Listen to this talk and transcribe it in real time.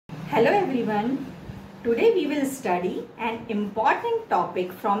Hello everyone. Today we will study an important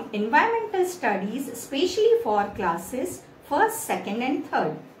topic from environmental studies, especially for classes 1st, 2nd and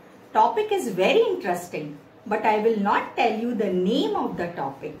 3rd. Topic is very interesting, but I will not tell you the name of the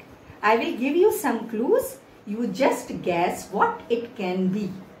topic. I will give you some clues. You just guess what it can be.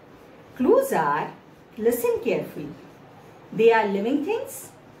 Clues are, listen carefully. They are living things.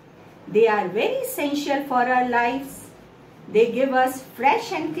 They are very essential for our lives. They give us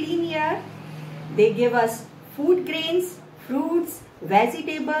fresh and clean air. They give us food grains, fruits,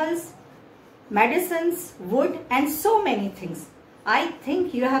 vegetables, medicines, wood and so many things. I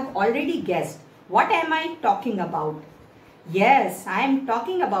think you have already guessed. What am I talking about? Yes, I am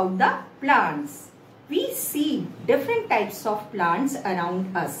talking about the plants. We see different types of plants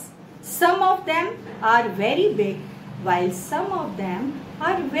around us. Some of them are very big while some of them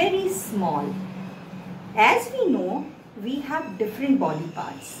are very small. As we know, we have different body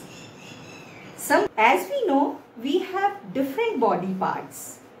parts. As we know, we have different body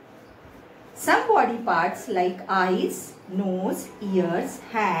parts. Some body parts like eyes, nose, ears,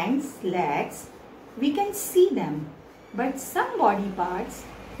 hands, legs, we can see them. But some body parts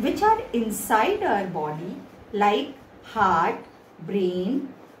which are inside our body like heart,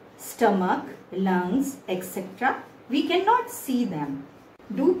 brain, stomach, lungs, etc., we cannot see them.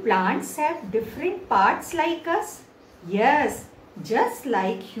 Do plants have different parts like us? Yes, just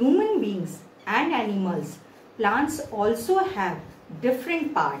like human beings and animals, plants also have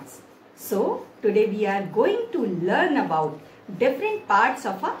different parts. So, today we are going to learn about different parts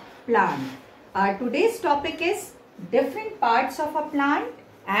of a plant. Today's topic is different parts of a plant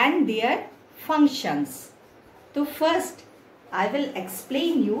and their functions. So first, I will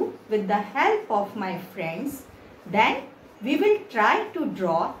explain you with the help of my friends. Then we will try to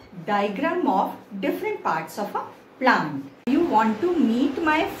draw diagram of different parts of a plant. You want to meet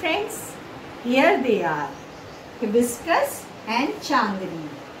my friends? Here they are, hibiscus and changri.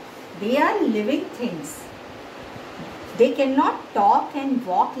 They are living things. They cannot talk and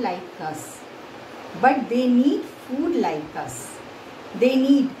walk like us, but they need food like us. They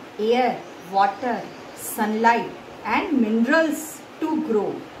need air, water, sunlight and minerals to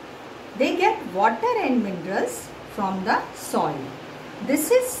grow. They get water and minerals from the soil. This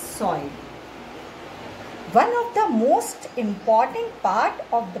is soil. One of the most important part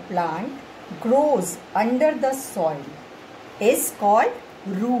of the plant grows under the soil is called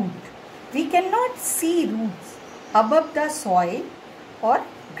root. We cannot see roots above the soil or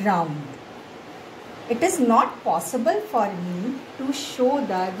ground. It is not possible for me to show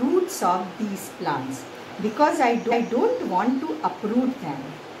the roots of these plants because I don't want to uproot them.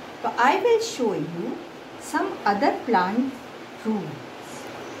 So I will show you some other plant roots.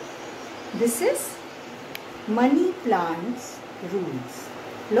 This is money plant's roots.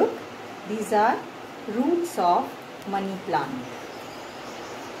 Look, these are roots of money plant.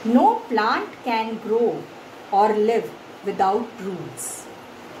 No plant can grow or live without roots.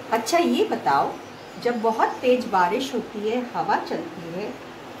 अच्छा ये बताओ, जब बहुत तेज बारिश होती है, हवा चलती है,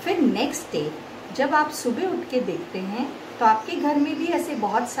 फिर नेक्स्ट डे जब आप सुबह उठ के देखते हैं तो आपके घर में भी ऐसे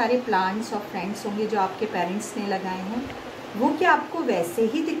बहुत सारे प्लांट्स और फ्रेंड्स होंगे जो आपके पेरेंट्स ने लगाए हैं. वो क्या आपको वैसे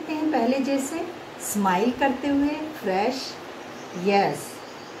ही दिखते हैं पहले जैसे, स्माइल करते हुए, fresh? Yes.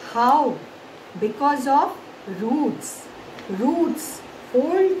 How? Because of roots. Roots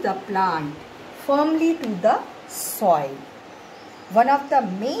hold the plant firmly to the soil. One of the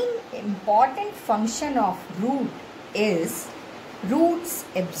main important function of root is roots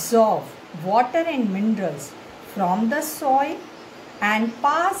absorb water and minerals from the soil and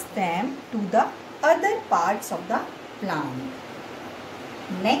pass them to the other parts of the plant.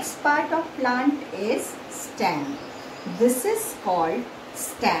 Next part of plant is stem. This is called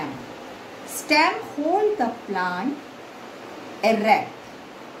stem. Stem hold the plant erect.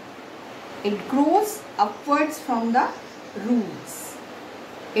 It grows upwards from the roots.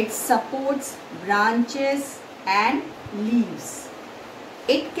 It supports branches and leaves.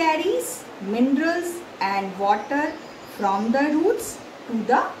 It carries minerals and water from the roots to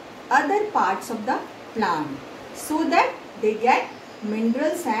the other parts of the plant so that they get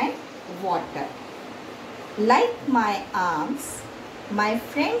minerals and water. Like my arms, my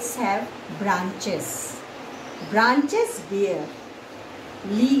friends have branches. Branches bear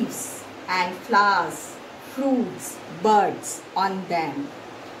leaves and flowers, fruits, birds on them.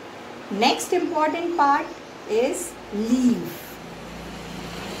 Next important part is leaf.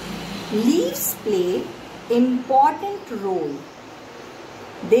 Leaves play important role.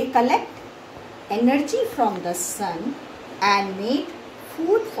 They collect energy from the sun and make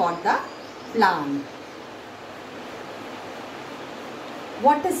food for the plant.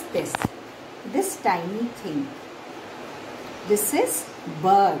 What is this? This tiny thing. This is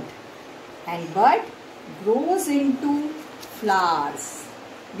bird. And bird grows into flowers.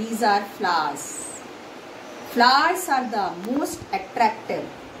 These are flowers. Flowers are the most attractive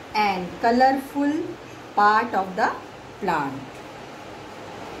and colorful part of the plant.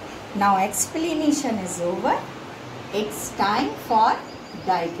 Now explanation is over. It's time for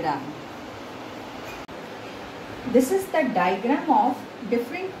diagram. This is the diagram of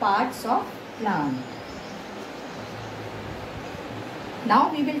different parts of plant.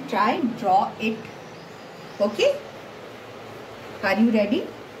 Now we will try and draw it. Okay? Are you ready?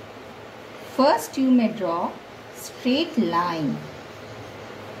 First you may draw straight line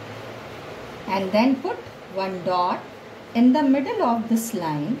and then put one dot in the middle of this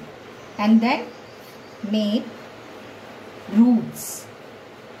line and then make roots.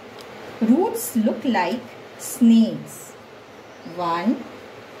 Roots look like snakes. 1,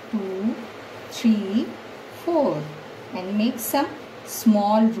 2, 3, 4 and make some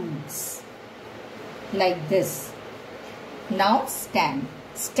small roots like this. Now stem.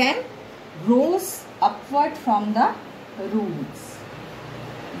 Stem grows upward from the roots.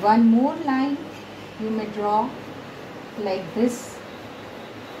 One more line you may draw like this.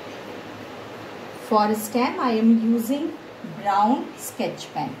 For stem I am using brown sketch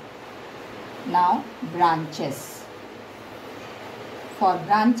pen. Now branches. For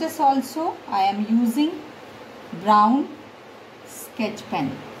branches also I am using brown sketch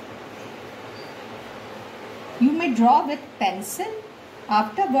pen. You may draw with pencil.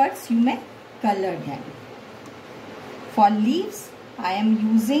 Afterwards you may color them. For leaves I am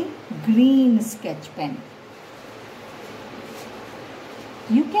using green sketch pen.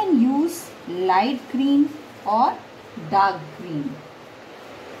 You can use light green or dark green.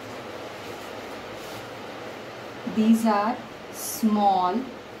 These are small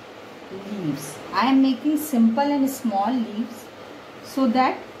leaves. I am making simple and small leaves so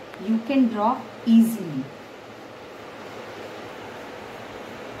that you can draw easily.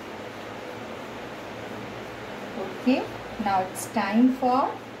 Okay, now it's time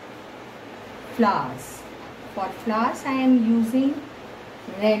for flowers. For flowers I am using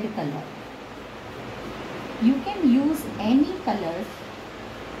red color. You can use any color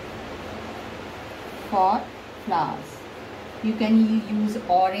for flowers. You can use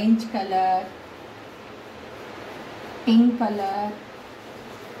orange color, pink color,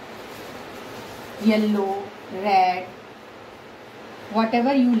 yellow, red,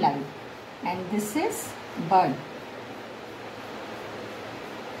 whatever you like. And this is bird.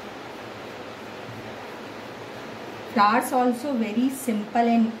 Flowers also very simple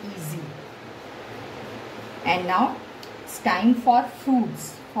and easy. And now it's time for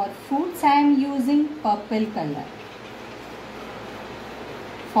fruits. For fruits I am using purple color.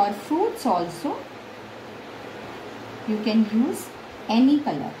 For fruits also you can use any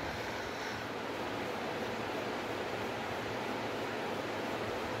color.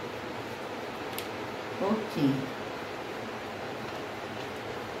 Okay.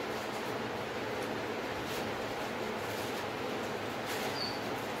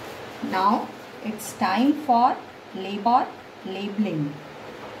 Now it's time for labeling.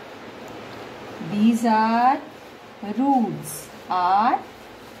 These are roots. R-O-O-T-S.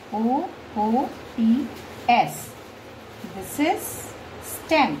 This is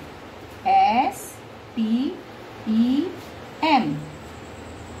stem. S-T-E-M.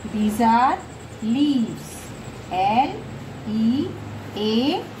 These are leaves. L-E-A-V-E-S.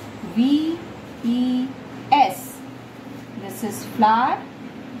 This is flower.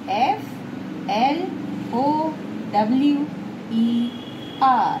 F-L-O-W-E-R.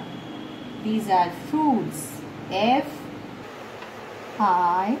 These are fruits. F-I-T-S.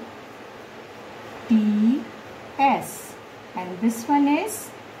 And this one is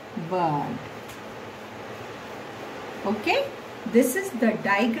bird. Okay, this is the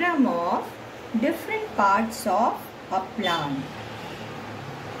diagram of different parts of a plant.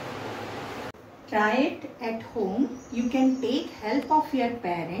 Try it at home. You can take help of your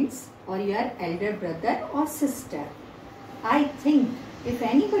parents or your elder brother or sister. I think if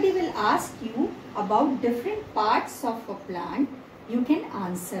anybody will ask you about different parts of a plant, you can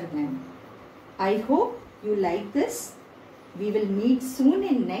answer them. I hope you like this. We will meet soon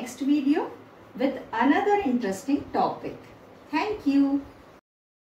in next video with another interesting topic. Thank you.